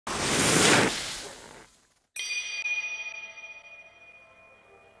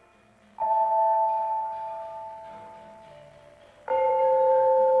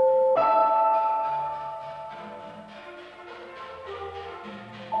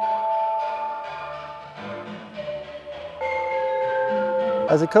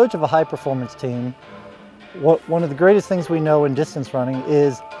As a coach of a high-performance team, one of the greatest things we know in distance running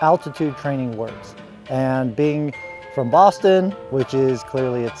is altitude training works. And being from Boston, which is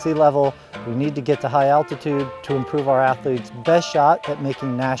clearly at sea level, we need to get to high altitude to improve our athletes' best shot at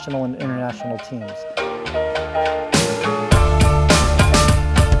making national and international teams.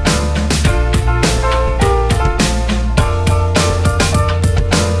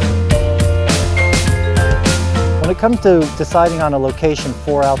 When it comes to deciding on a location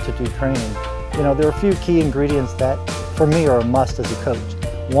for altitude training, there are a few key ingredients that, for me, are a must as a coach.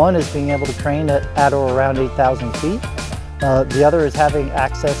 One is being able to train at or around 8,000 feet. The other is having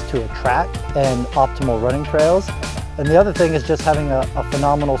access to a track and optimal running trails. And the other thing is just having a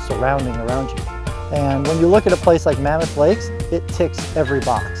phenomenal surrounding around you. And when you look at a place like Mammoth Lakes, it ticks every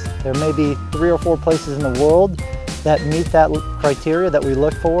box. There may be 3 or 4 places in the world that meet that criteria that we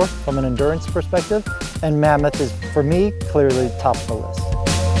look for from an endurance perspective, and Mammoth is, for me, clearly top of the list.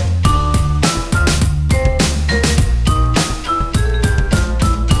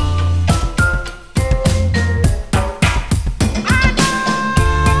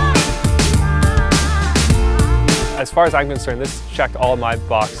 As far as I'm concerned, this checked all of my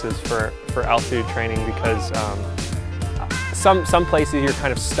boxes for altitude training because some places you're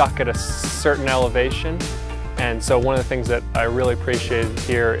kind of stuck at a certain elevation, and so one of the things that I really appreciated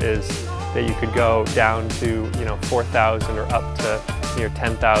here is that you could go down to 4,000 or up to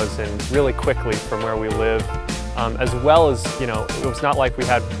 10,000 really quickly from where we live, as well as it was not like we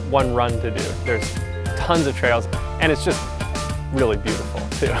had one run to do. There's tons of trails, and it's just really beautiful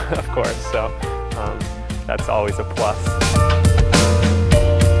too, of course. So. That's always a plus.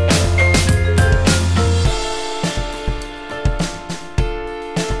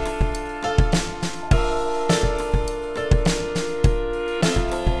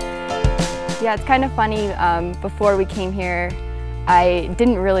 Yeah, it's kind of funny. Before we came here, I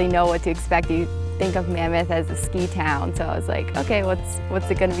didn't really know what to expect. You think of Mammoth as a ski town, so I was like, okay, what's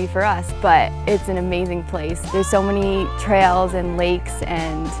it going to be for us? But it's an amazing place. There's so many trails and lakes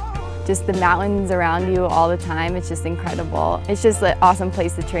and just the mountains around you all the time. It's just incredible. It's just an awesome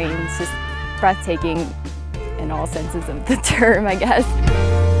place to train. It's just breathtaking in all senses of the term, I guess.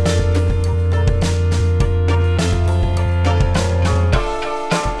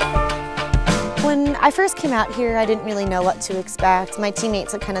 When I first came out here, I didn't really know what to expect. My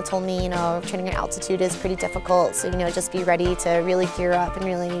teammates had kind of told me, training at altitude is pretty difficult, so just be ready to really gear up and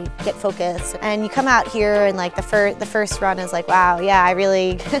really get focused. And you come out here and like the first run is like, wow, yeah, I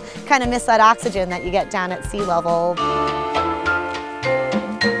really kind of miss that oxygen that you get down at sea level.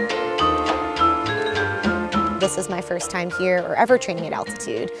 This is my first time here or ever training at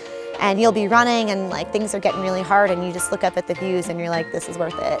altitude. And you'll be running and like things are getting really hard and you just look up at the views and you're like, this is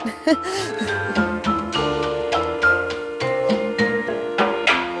worth it.